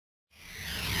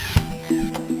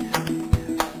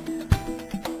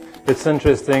It's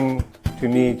interesting to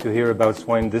me to hear about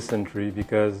swine dysentery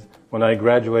because when I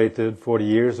graduated 40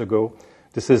 years ago,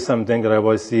 this is something that I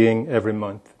was seeing every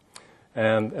month.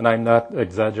 And I'm not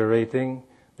exaggerating.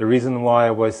 The reason why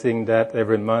I was seeing that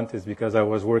every month is because I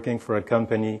was working for a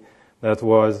company that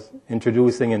was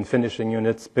introducing in finishing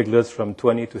units piglets from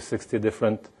 20 to 60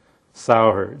 different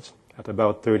sow herds at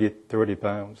about 30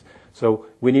 pounds. So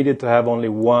we needed to have only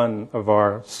one of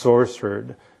our source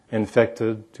herd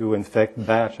infected to infect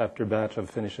batch after batch of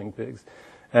finishing pigs.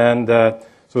 And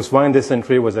so swine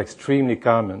dysentery was extremely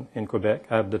common in Quebec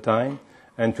at the time,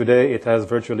 and today it has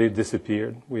virtually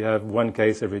disappeared. We have one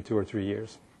case every 2 or 3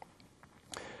 years.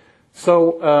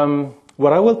 So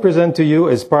what I will present to you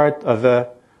is part of a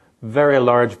very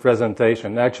large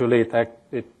presentation. Actually,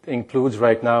 it includes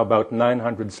right now about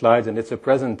 900 slides, and it's a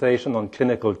presentation on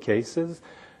clinical cases.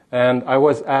 And I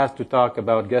was asked to talk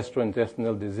about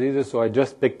gastrointestinal diseases, so I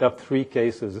just picked up 3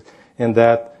 cases in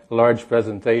that large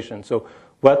presentation. So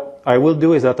what I will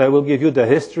do is that I will give you the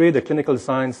history, the clinical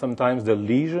signs, sometimes the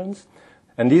lesions.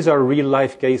 And these are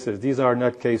real-life cases. These are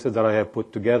not cases that I have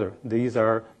put together. These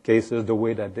are cases the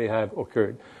way that they have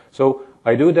occurred. So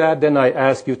I do that, then I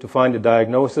ask you to find the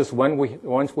diagnosis.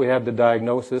 Once we have the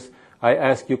diagnosis, I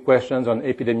ask you questions on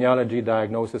epidemiology,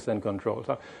 diagnosis, and control.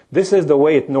 So this is the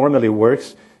way it normally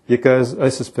works, because I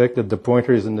suspect that the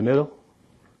pointer is in the middle.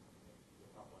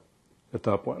 The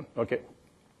top one. Okay.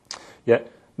 Yeah.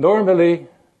 Normally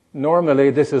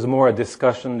this is more a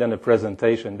discussion than a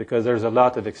presentation because there's a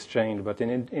lot of exchange. But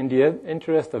in the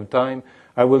interest of time,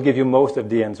 I will give you most of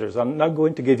the answers. I'm not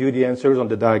going to give you the answers on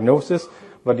the diagnosis,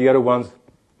 but the other ones,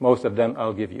 most of them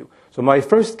I'll give you. So my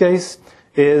first case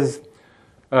is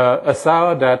a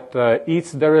sow that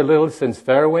eats very little since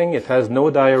farrowing. It has no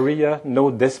diarrhea,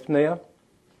 no dyspnea.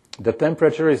 The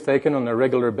temperature is taken on a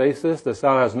regular basis. The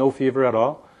sow has no fever at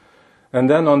all. And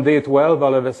then on day 12,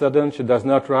 all of a sudden, she does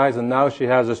not rise, and now she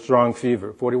has a strong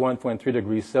fever, 41.3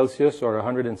 degrees Celsius or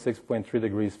 106.3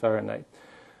 degrees Fahrenheit.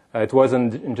 It was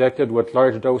injected with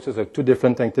large doses of 2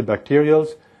 different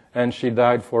antibacterials, and she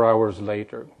died 4 hours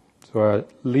later. So I'll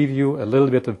leave you a little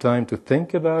bit of time to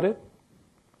think about it.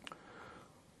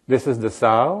 This is the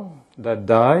sow that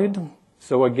died.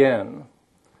 So again,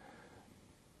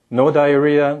 no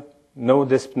diarrhea, no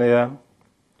dyspnea,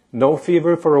 no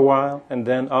fever for a while, and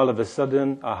then all of a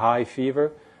sudden a high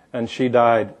fever, and she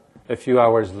died a few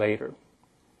hours later.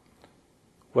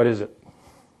 What is it?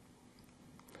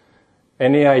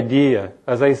 Any idea?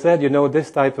 As I said,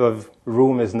 this type of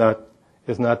room is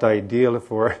not ideal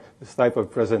for this type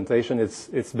of presentation.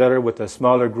 It's better with a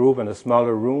smaller group and a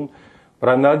smaller room, but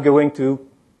I'm not going to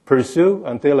pursue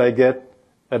until I get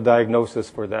a diagnosis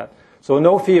for that. So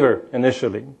no fever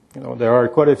initially. There are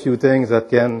quite a few things that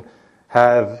can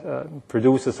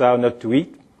produce a sow not to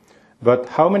eat. But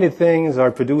how many things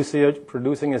are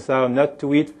producing a sow not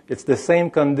to eat? It's the same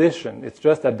condition. It's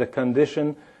just that the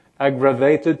condition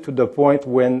aggravated to the point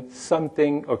when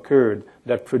something occurred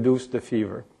that produced the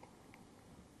fever.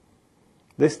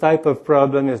 This type of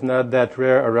problem is not that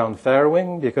rare around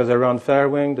farrowing, because around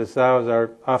farrowing the sows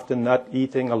are often not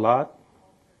eating a lot.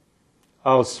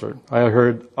 Ulcer. I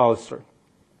heard ulcer.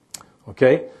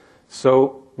 Okay?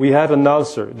 So we have an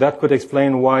ulcer. That could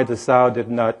explain why the sow did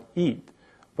not eat.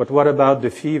 But what about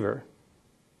the fever?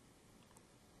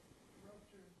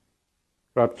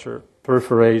 Rupture.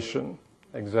 Perforation.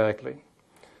 Exactly.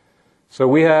 So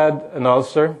we had an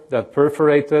ulcer that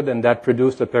perforated and that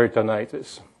produced a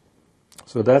peritonitis.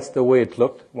 So that's the way it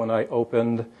looked when I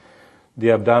opened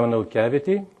the abdominal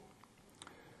cavity.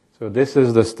 So this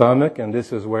is the stomach, and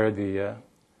this is where the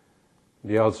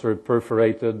ulcer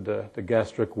perforated the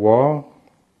gastric wall.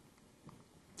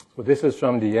 So this is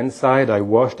from the inside. I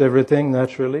washed everything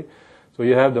naturally. So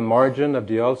you have the margin of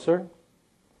the ulcer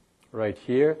right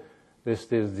here.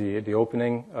 This is the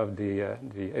opening of the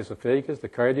esophagus, the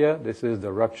cardia. This is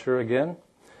the rupture again.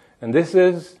 And this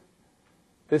is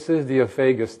the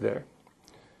esophagus there.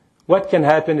 What can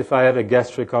happen if I have a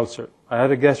gastric ulcer? I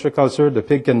have a gastric ulcer, the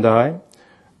pig can die.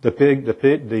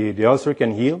 The ulcer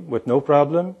can heal with no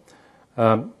problem.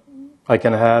 I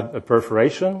can have a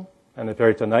perforation and a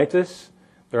peritonitis.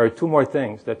 There are 2 more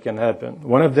things that can happen.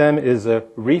 One of them is a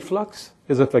reflux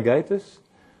esophagitis,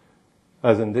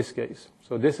 as in this case.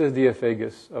 So this is the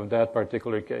esophagus of that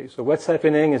particular case. So what's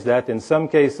happening is that in some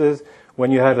cases,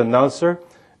 when you have an ulcer,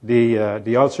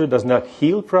 the ulcer does not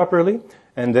heal properly,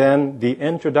 and then the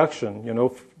introduction,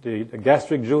 the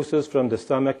gastric juices from the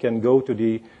stomach can go to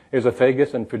the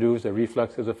esophagus and produce a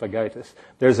reflux esophagitis.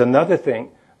 There's another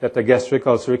thing that the gastric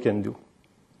ulcer can do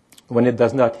when it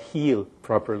does not heal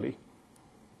properly.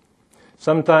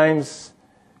 Sometimes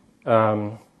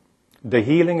the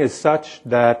healing is such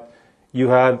that you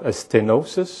have a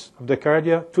stenosis of the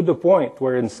cardia to the point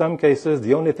where in some cases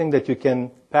the only thing that you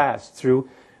can pass through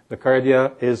the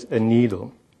cardia is a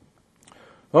needle.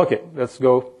 Okay, let's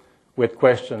go with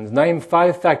questions. Name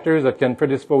 5 factors that can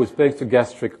predispose pigs to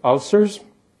gastric ulcers.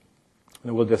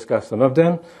 And we'll discuss some of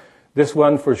them. This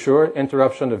one for sure,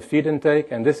 interruption of feed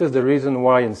intake. And this is the reason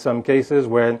why in some cases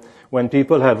when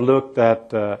people have looked at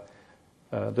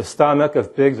the stomach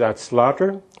of pigs at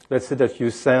slaughter, let's say that you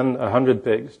send 100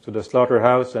 pigs to the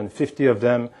slaughterhouse and 50 of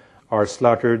them are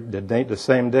slaughtered the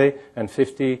same day and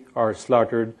 50 are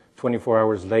slaughtered 24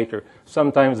 hours later.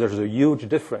 Sometimes there's a huge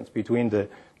difference between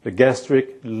the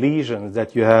gastric lesions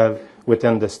that you have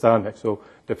within the stomach. So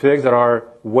the pigs that are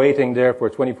waiting there for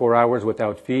 24 hours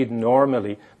without feed,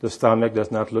 normally the stomach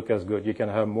does not look as good. You can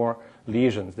have more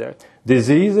lesions there.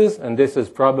 Diseases, and this is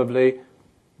probably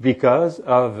because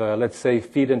of, let's say,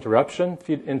 feed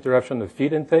interruption of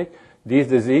feed intake. These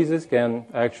diseases can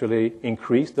actually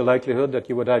increase the likelihood that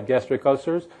you would have gastric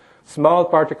ulcers. Small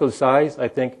particle size, I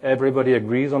think everybody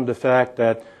agrees on the fact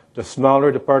that the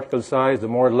smaller the particle size, the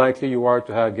more likely you are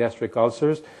to have gastric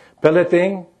ulcers.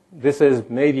 Pelleting, this is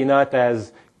maybe not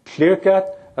as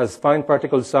clear-cut as fine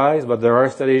particle size, but there are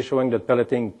studies showing that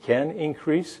pelleting can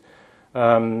increase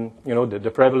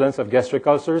the prevalence of gastric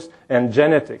ulcers. And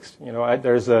genetics.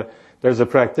 There's a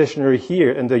practitioner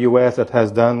here in the U.S. that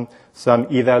has done some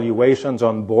evaluations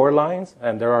on boar lines,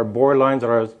 and there are boar lines that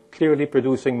are clearly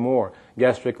producing more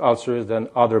gastric ulcers than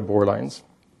other boar lines.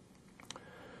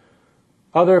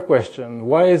 Other question,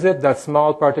 why is it that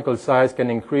small particle size can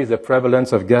increase the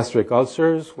prevalence of gastric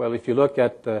ulcers? Well, if you look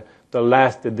at the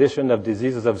last edition of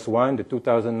Diseases of Swine, the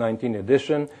 2019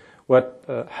 edition, what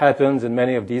happens in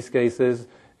many of these cases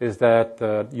is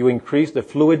that you increase the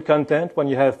fluid content when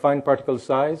you have fine particle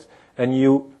size, and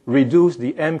you reduce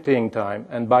the emptying time.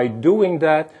 And by doing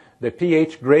that, the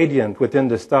pH gradient within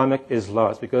the stomach is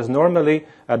lost, because normally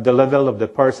at the level of the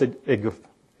pars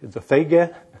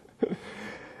esophagia,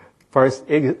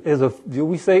 do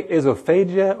we say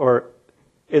esophagia or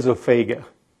esophagia?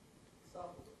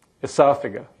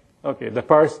 Esophaga. Okay, the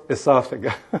pars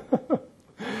esophaga.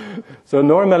 So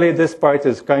normally this part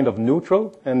is kind of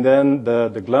neutral, and then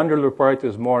the glandular part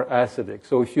is more acidic.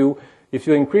 So if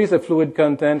you increase the fluid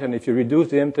content and if you reduce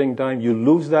the emptying time, you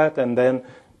lose that, and then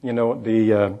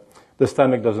the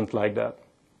stomach doesn't like that.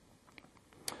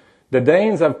 The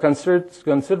Danes have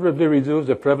considerably reduced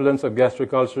the prevalence of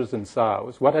gastric ulcers in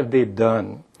sows. What have they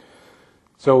done?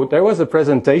 So there was a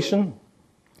presentation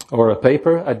or a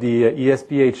paper at the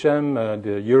ESPHM,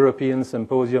 the European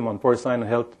Symposium on Porcine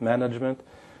Health Management,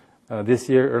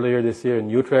 earlier this year in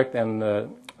Utrecht, and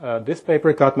this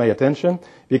paper caught my attention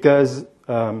because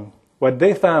what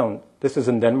they found, this is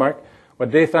in Denmark,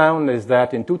 what they found is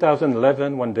that in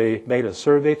 2011, when they made a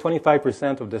survey,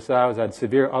 25% of the sows had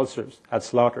severe ulcers at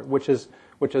slaughter, which is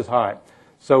high.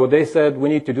 So they said, we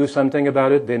need to do something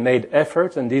about it. They made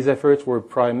efforts, and these efforts were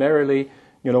primarily,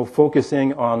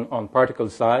 focusing on particle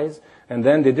size. And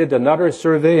then they did another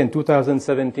survey in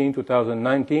 2017,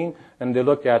 2019, and they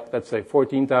looked at, let's say,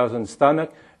 14,000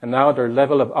 stomach, and now their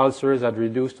level of ulcers had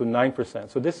reduced to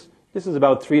 9%. So this is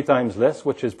about 3 times less,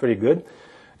 which is pretty good.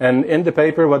 And in the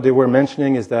paper, what they were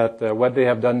mentioning is that what they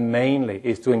have done mainly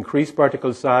is to increase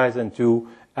particle size and to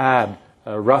add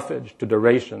roughage to the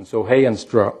ration, so hay and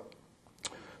straw.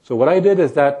 So what I did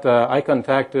is that I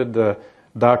contacted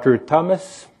Dr.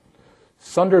 Thomas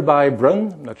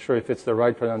Sunderby-Brun. I'm not sure if it's the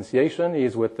right pronunciation.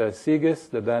 He's with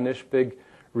SIGIS, the Danish Pig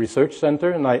Research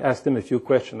Center, and I asked him a few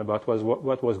questions about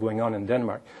what was going on in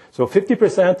Denmark. So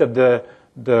 50% of the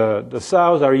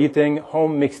sows are eating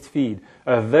home mixed feed.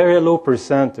 A very low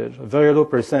percentage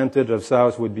of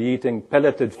sows would be eating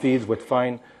pelleted feeds with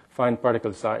fine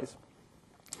particle size.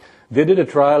 They did a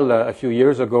trial a few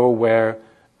years ago where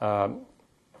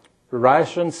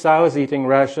sows eating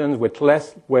rations with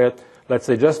let's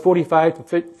say just 45 to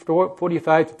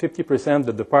 50%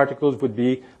 of the particles would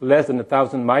be less than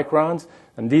 1,000 microns,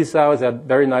 and these sows had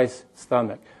very nice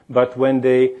stomach. But when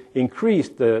they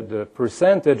increased the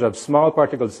percentage of small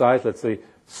particle size, let's say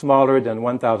smaller than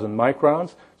 1,000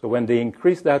 microns, so when they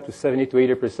increased that to 70 to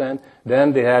 80%,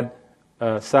 then they had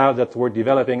sows that were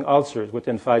developing ulcers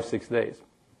within 5-6 days.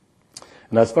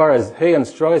 And as far as hay and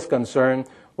straw is concerned,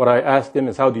 what I asked him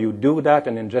is, how do you do that?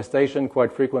 And in gestation,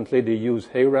 quite frequently they use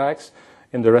hay racks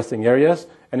in the resting areas.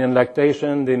 And in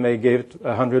lactation, they may give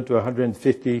 100 to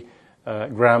 150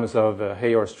 grams of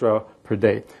hay or straw per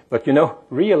day. But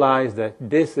realize that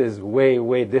this is way,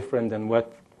 way different than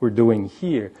what we're doing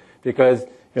here. Because,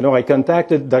 I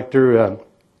contacted Dr.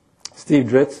 Steve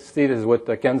Dritz. Steve is with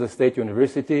Kansas State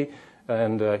University,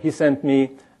 and he sent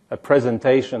me a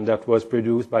presentation that was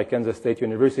produced by Kansas State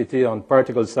University on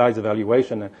particle size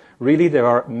evaluation. And really, there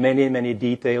are many, many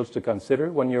details to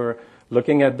consider when you're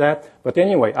looking at that. But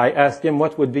anyway, I asked him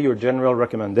what would be your general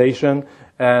recommendation.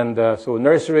 And so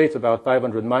nursery, it's about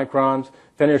 500 microns.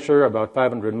 Finisher, about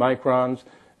 500 microns.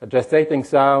 Gestating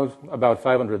sows, about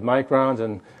 500 microns.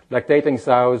 And lactating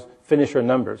sows, finisher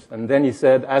numbers. And then he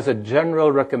said, as a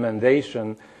general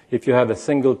recommendation, if you have a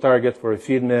single target for a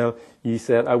feed mill, he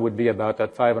said, I would be about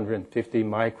at 550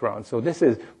 microns. So this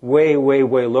is way, way,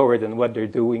 way lower than what they're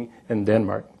doing in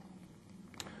Denmark.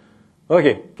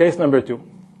 Okay, case number 2.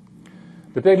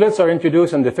 The piglets are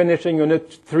introduced in the finishing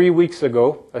unit 3 weeks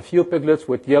ago. A few piglets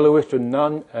with yellowish to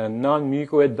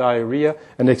non-mucoid diarrhea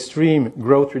and extreme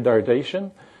growth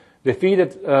retardation. The feed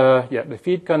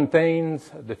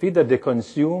that they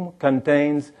consume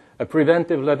contains a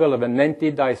preventive level of an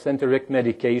anti-dysenteric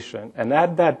medication. And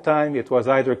at that time, it was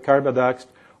either carbadox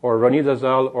or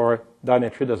ronidazole or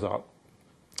dimetridazole.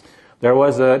 There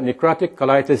was a necrotic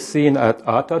colitis seen at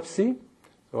autopsy.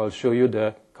 So I'll show you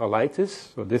the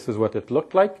colitis. So this is what it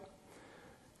looked like.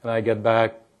 And I get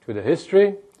back to the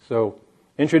history. So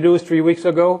introduced 3 weeks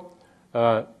ago,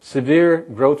 severe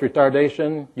growth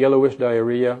retardation, yellowish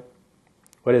diarrhea.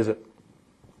 What is it?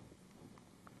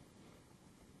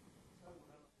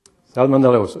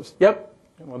 Salmonellosis. Yep.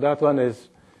 Well, that one is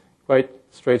quite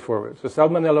straightforward. So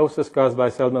salmonellosis caused by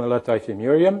Salmonella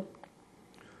typhimurium.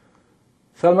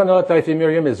 Salmonella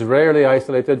typhimurium is rarely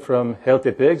isolated from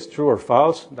healthy pigs. True or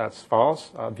false? That's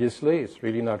false, obviously. It's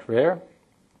really not rare.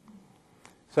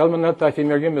 Salmonella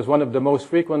typhimurium is one of the most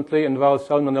frequently involved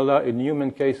salmonella in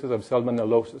human cases of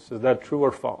salmonellosis. Is that true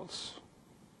or false?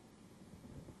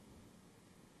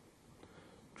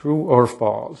 True or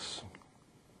false?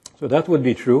 So that would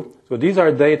be true. So these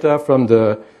are data from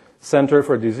the Center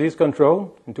for Disease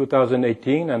Control in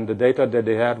 2018, and the data that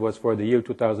they had was for the year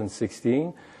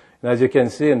 2016. And as you can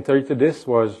see, in 30, this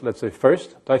was, let's say,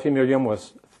 first. Typhimurium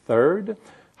was third.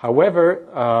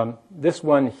 However, this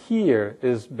one here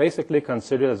is basically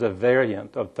considered as a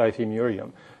variant of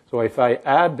Typhimurium. So if I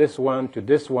add this one to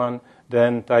this one,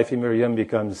 then Typhimurium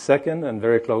becomes second and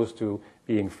very close to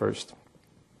being first.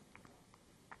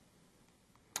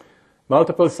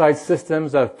 Multiple site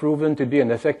systems have proven to be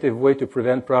an effective way to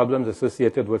prevent problems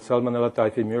associated with Salmonella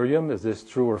typhimurium. Is this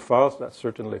true or false? That's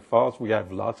certainly false. We have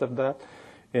lots of that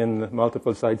in the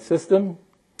multiple site system.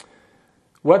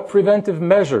 What preventive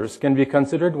measures can be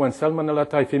considered when Salmonella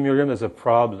typhimurium is a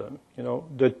problem? You know,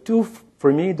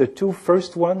 for me, the two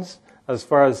first ones, as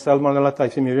far as Salmonella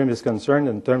typhimurium is concerned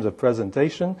in terms of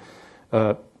presentation,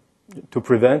 to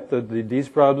prevent these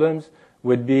problems,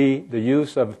 would be the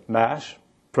use of MASH,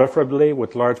 preferably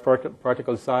with large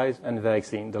particle size, and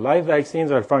vaccine. The live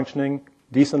vaccines are functioning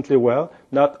decently well,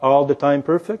 not all the time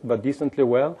perfect, but decently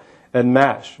well. And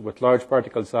MASH with large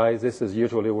particle size, this is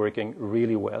usually working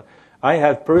really well. I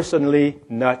have personally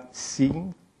not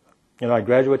seen, I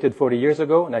graduated 40 years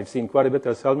ago, and I've seen quite a bit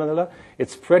of Salmonella.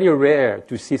 It's pretty rare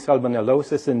to see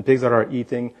Salmonellosis in pigs that are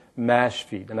eating MASH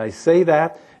feed. And I say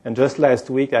that, and just last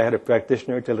week I had a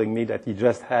practitioner telling me that he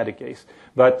just had a case.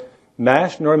 But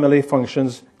MASH normally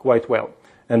functions quite well.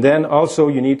 And then also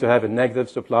you need to have a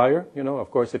negative supplier. Of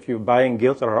course, if you're buying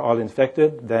gilts that are all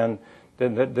infected, then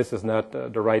this is not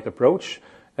the right approach.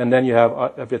 And then you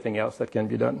have everything else that can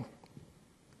be done.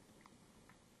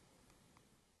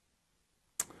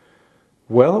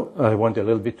 Well, I went a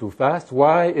little bit too fast.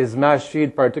 Why is MASH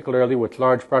feed, particularly with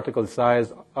large particle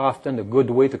size, often a good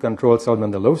way to control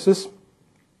salmonellosis?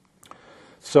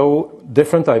 So,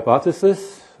 different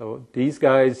hypotheses. So these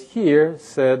guys here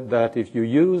said that if you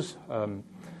use,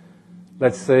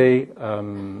 let's say,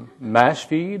 MASH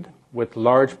feed with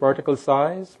large particle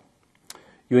size,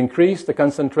 you increase the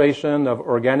concentration of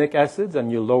organic acids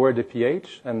and you lower the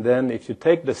pH. And then if you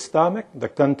take the stomach, the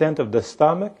content of the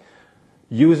stomach,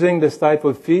 using this type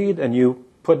of feed, and you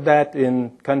put that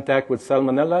in contact with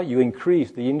Salmonella, you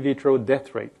increase the in vitro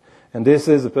death rate. And this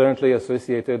is apparently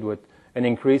associated with an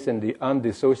increase in the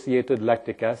undissociated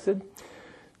lactic acid.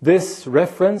 This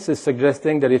reference is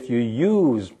suggesting that if you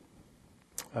use,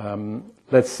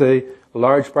 let's say,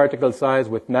 large particle size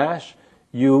with MASH,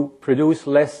 you produce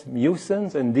less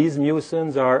mucins, and these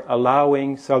mucins are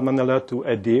allowing Salmonella to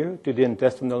adhere to the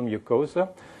intestinal mucosa.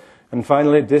 And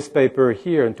finally, this paper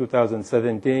here in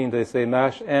 2017, they say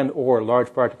MASH and or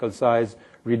large particle size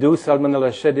reduce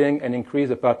Salmonella shedding and increase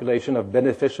the population of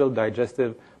beneficial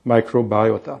digestive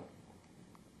microbiota.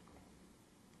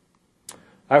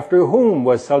 After whom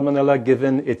was Salmonella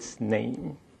given its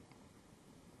name?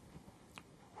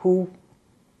 Who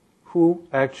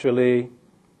actually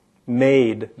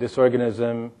made this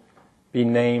organism be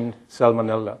named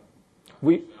Salmonella?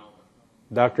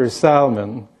 Dr.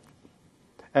 Salmon.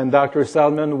 And Dr.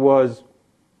 Salmon was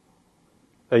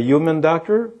a human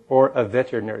doctor or a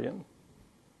veterinarian?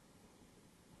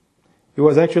 He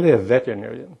was actually a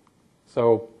veterinarian.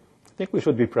 So I think we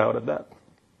should be proud of that.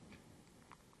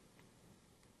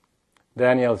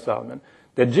 Daniel Salmon.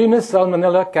 The genus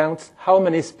Salmonella counts how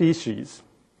many species?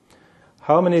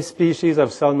 How many species of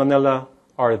Salmonella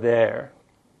are there?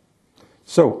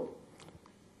 So,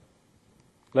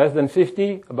 less than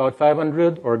 50, about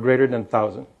 500, or greater than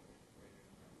 1,000?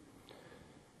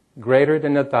 Greater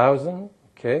than 1,000,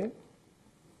 okay.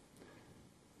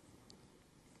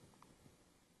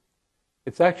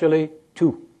 It's actually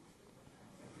 2.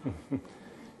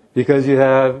 Because you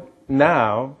have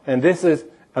now, and this is,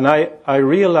 and I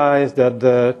realize that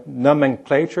the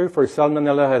nomenclature for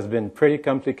Salmonella has been pretty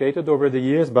complicated over the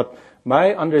years, but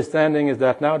my understanding is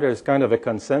that now there's kind of a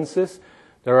consensus.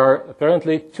 There are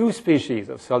apparently 2 species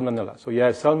of Salmonella. So you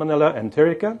have Salmonella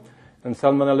enterica and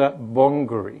Salmonella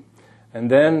bongeri.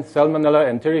 And then Salmonella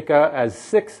enterica has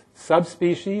 6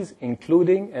 subspecies,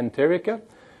 including enterica.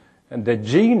 And the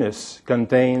genus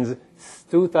contains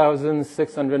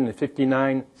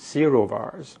 2,659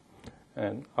 serovars.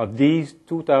 And of these,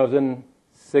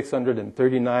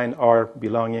 2,639 are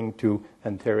belonging to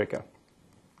enterica.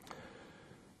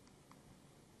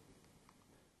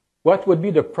 What would be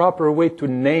the proper way to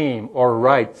name or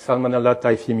write Salmonella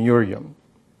typhimurium?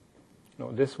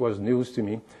 No, this was news to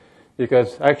me,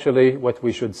 because actually what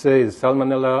we should say is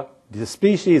Salmonella, the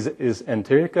species is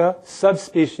enterica,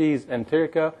 subspecies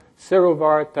enterica,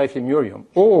 serovar typhimurium,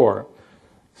 or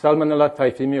Salmonella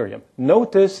typhimurium.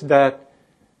 Notice that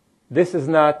this is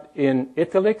not in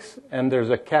italics, and there's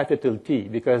a capital T,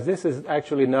 because this is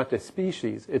actually not a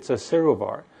species, it's a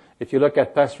serovar. If you look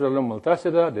at Pastorella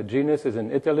multacida, the genus is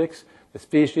in italics, the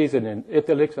species is in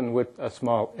italics and with a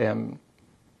small m.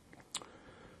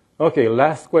 Okay,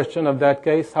 last question of that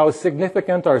case. How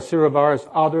significant are serovars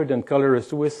other than Cholera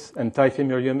suis and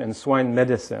typhimurium in swine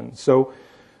medicine? So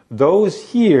those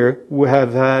here who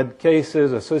have had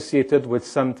cases associated with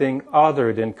something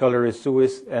other than Cholera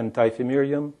suis and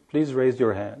typhimurium, please raise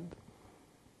your hand.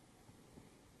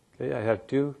 Okay, I have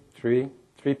 2, 3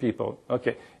 people.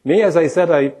 Okay. Me, as I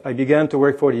said, I began to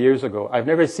work 40 years ago. I've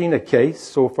never seen a case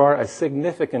so far, a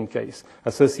significant case,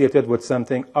 associated with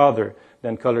something other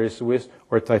than Cholera suis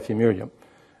or typhimurium.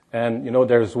 And, you know,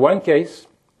 there's one case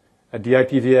at the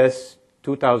IPVS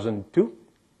 2002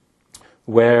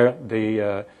 where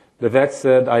the vet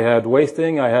said I had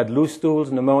wasting, I had loose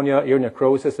stools, pneumonia, ear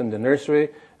necrosis in the nursery,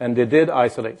 and they did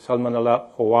isolate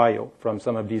Salmonella Ohio from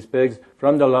some of these pigs,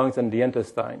 from the lungs and the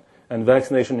intestine. And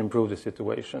vaccination improved the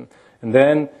situation. And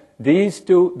then these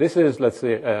 2, this is, let's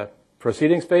say, a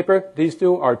proceedings paper. These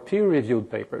 2 are peer-reviewed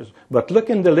papers. But look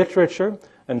in the literature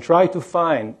and try to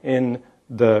find in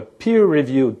the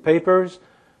peer-reviewed papers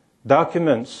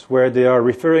documents where they are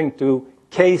referring to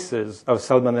cases of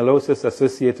salmonellosis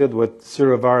associated with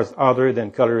serovars other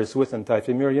than Cholera suis and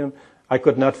typhimurium. I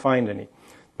could not find any.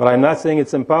 But I'm not saying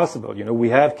it's impossible. You know,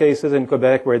 we have cases in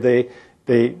Quebec where the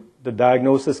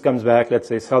diagnosis comes back, let's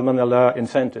say Salmonella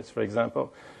infantis, for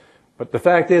example. But the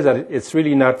fact is that it's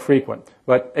really not frequent.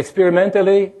 But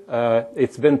experimentally,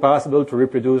 it's been possible to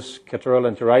reproduce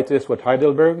catarrhal enteritis with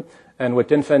Heidelberg, and with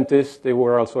infantis, they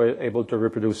were also able to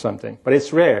reproduce something. But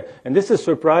it's rare. And this is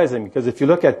surprising, because if you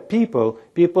look at people,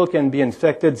 people can be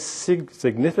infected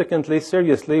significantly,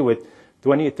 seriously, with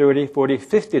 20, 30, 40,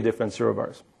 50 different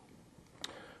serovars.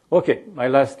 Okay, my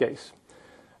last case.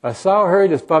 A sow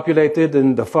herd is populated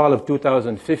in the fall of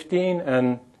 2015,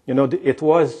 and you know it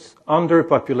was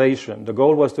underpopulation. The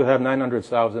goal was to have 900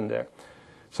 sows in there.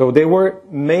 So they were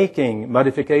making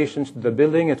modifications to the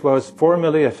building. It was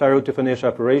formerly a farrow to finish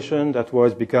operation that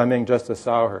was becoming just a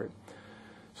sow herd.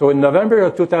 So in November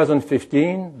of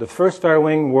 2015, the first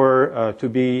farrowing were to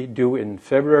be due in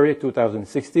February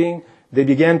 2016. They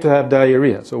began to have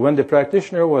diarrhea. So when the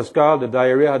practitioner was called, the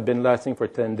diarrhea had been lasting for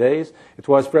 10 days. It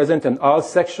was present in all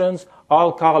sections,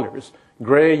 all colors,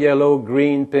 gray, yellow,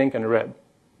 green, pink, and red.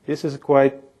 This is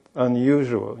quite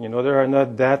unusual. You know, there are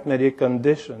not that many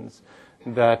conditions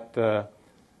that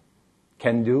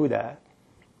can do that.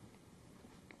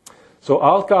 So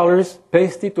all colors,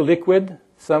 pasty to liquid,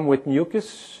 some with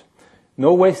mucus,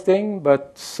 no wasting,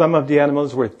 but some of the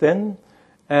animals were thin,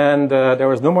 and there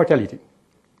was no mortality.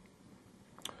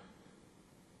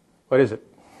 What is it?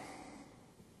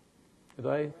 Did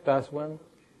I pass one?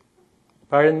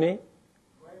 Pardon me?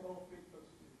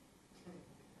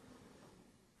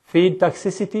 Feed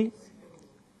toxicity?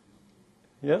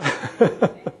 Yeah?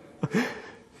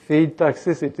 Feed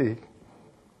toxicity.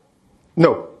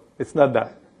 No, it's not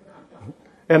that.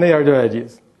 Any other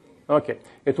ideas? Okay.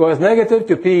 It was negative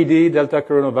to PED, Delta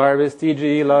coronavirus,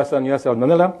 TGE, Lawsonia,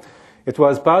 Salmonella. It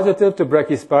was positive to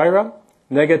Brachyspira,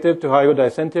 negative to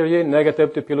Hypodysentery,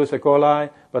 negative to Pilosa coli,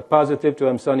 but positive to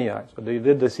Amsonii. So they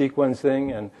did the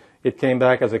sequencing, and it came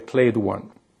back as a clade 1.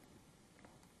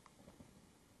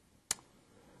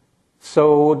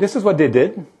 So this is what they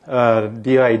did.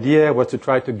 The idea was to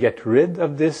try to get rid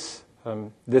of this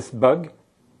bug.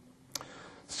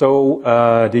 So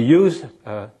they used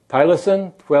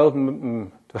Tylosin, 12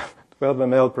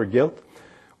 ml per gilt,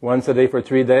 once a day for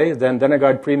 3 days. Then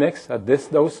Denagard premix at this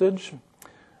dosage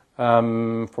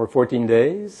for 14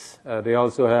 days. They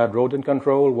also had rodent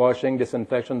control, washing,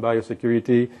 disinfection,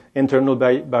 biosecurity, internal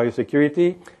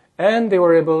biosecurity, and they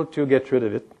were able to get rid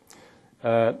of it.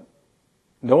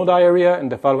 No diarrhea in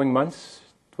the following months.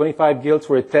 25 gilts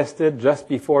were tested just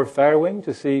before farrowing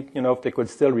to see, if they could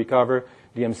still recover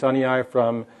the Amsonii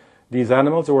from these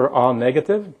animals. They were all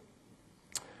negative.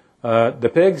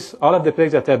 The pigs, all of the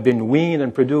pigs that have been weaned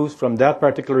and produced from that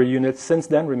particular unit since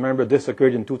then, remember this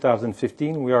occurred in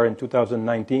 2015, we are in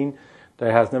 2019,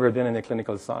 there has never been any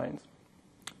clinical signs.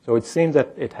 So it seems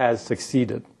that it has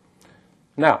succeeded.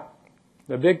 Now,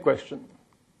 the big question.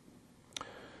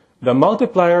 The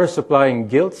multiplier supplying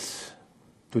gilts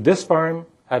to this farm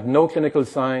had no clinical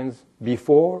signs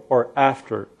before or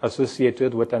after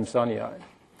associated with Amsonii.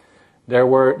 There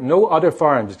were no other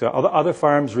farms. The other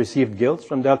farms received gilts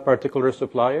from that particular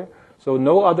supplier. So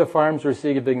no other farms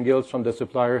receiving gilts from the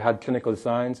supplier had clinical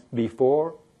signs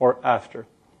before or after.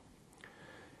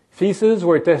 Feces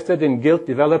were tested in gilt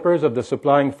developers of the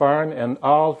supplying farm and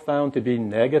all found to be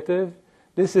negative.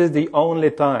 This is the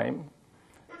only time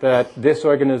that this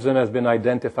organism has been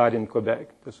identified in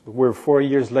Quebec. We're 4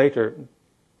 years later.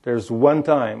 There's one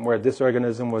time where this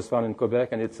organism was found in Quebec,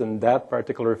 and it's in that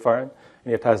particular farm,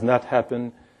 and it has not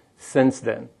happened since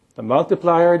then. The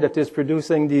multiplier that is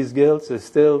producing these gilts is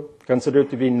still considered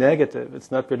to be negative.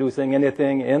 It's not producing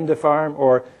anything in the farm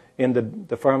or in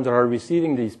the farms that are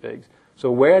receiving these pigs.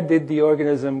 So where did the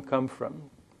organism come from?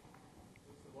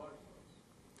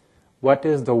 What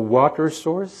is the water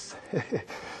source?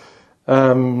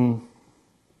 I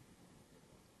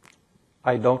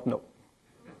don't know.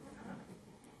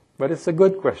 But it's a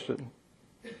good question.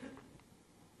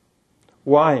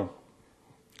 Why?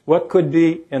 What could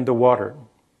be in the water?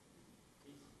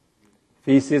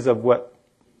 Feces of what?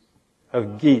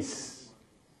 Of geese.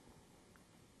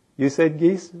 You said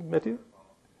geese, Matthew?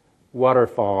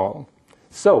 Waterfall.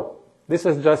 So, this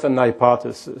is just an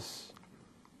hypothesis.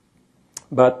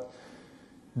 But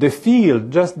the field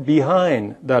just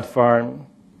behind that farm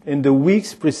in the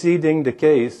weeks preceding the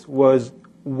case was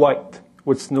white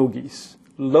with snow geese,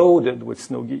 loaded with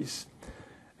snow geese.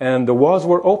 And the walls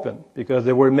were open because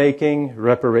they were making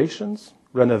reparations,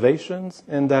 renovations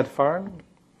in that farm.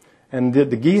 And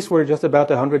the geese were just about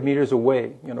 100 meters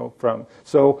away, from.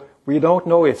 So we don't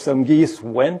know if some geese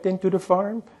went into the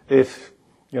farm, if,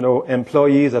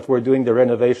 employees that were doing the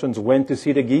renovations went to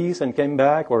see the geese and came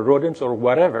back, or rodents or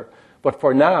whatever. But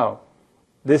for now,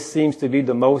 this seems to be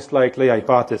the most likely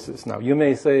hypothesis. Now, you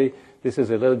may say this is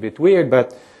a little bit weird,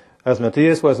 but as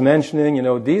Matthias was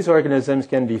mentioning, these organisms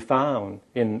can be found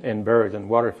in birds and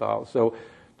waterfowl. So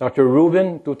Dr.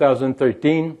 Rubin,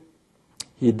 2013,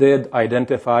 he did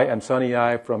identify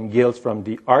Amsonii from gilts from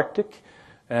the Arctic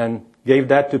and gave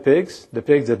that to pigs. The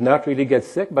pigs did not really get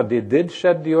sick, but they did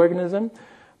shed the organism.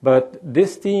 But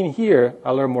this team here,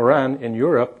 Aller Moran in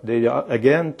Europe, they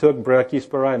again took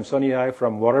Brachyspora Amsonii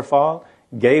from waterfowl,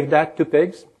 gave that to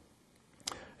pigs.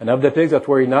 And of the pigs that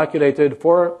were inoculated,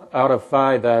 4 out of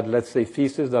 5 had, let's say,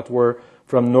 feces that were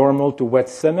from normal to wet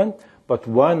semen, but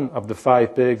 1 of the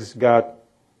 5 pigs got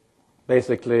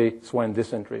basically swine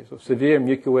dysentery, so severe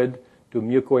mucoid to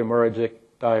mucohemorrhagic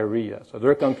diarrhea. So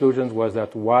their conclusions was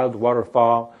that wild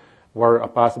waterfowl were a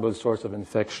possible source of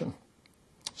infection.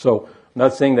 So I'm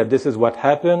not saying that this is what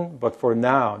happened, but for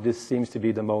now, this seems to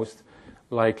be the most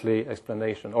likely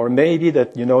explanation. Or maybe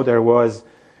that, there was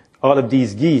all of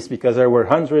these geese, because there were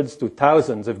hundreds to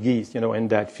thousands of geese, in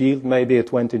that field. Maybe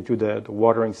it went into the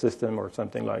watering system or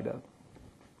something like that.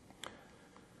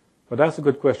 But that's a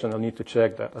good question. I'll need to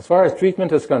check that. As far as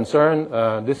treatment is concerned,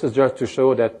 this is just to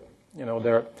show that,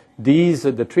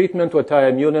 the treatment with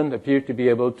thiamulin appeared to be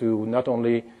able to not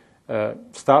only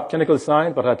stop clinical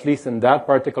signs, but at least in that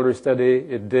particular study,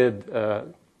 it did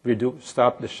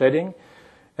stop the shedding.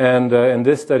 And in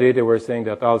this study, they were saying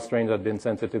that all strains had been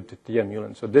sensitive to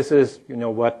thiamulin. So this is,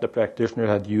 what the practitioner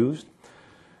had used.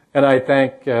 And I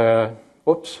think, I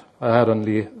had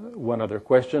only one other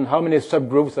question. How many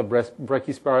subgroups of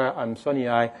Brachyspora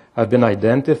amsonii have been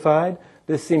identified?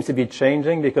 This seems to be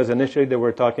changing because initially they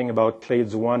were talking about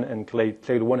clades 1 and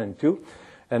clade 1 and 2.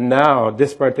 And now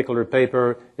this particular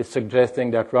paper is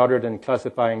suggesting that rather than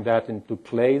classifying that into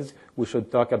clades, we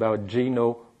should talk about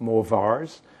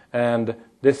genomovars. And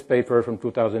this paper from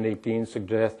 2018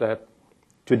 suggests that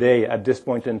today, at this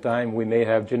point in time, we may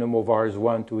have genomovars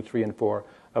 1, 2, 3, and 4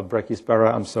 of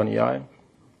Brachyspara amsonii.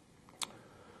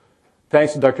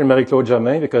 Thanks to Dr. Marie-Claude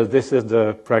Jamin, because this is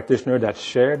the practitioner that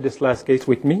shared this last case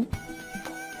with me.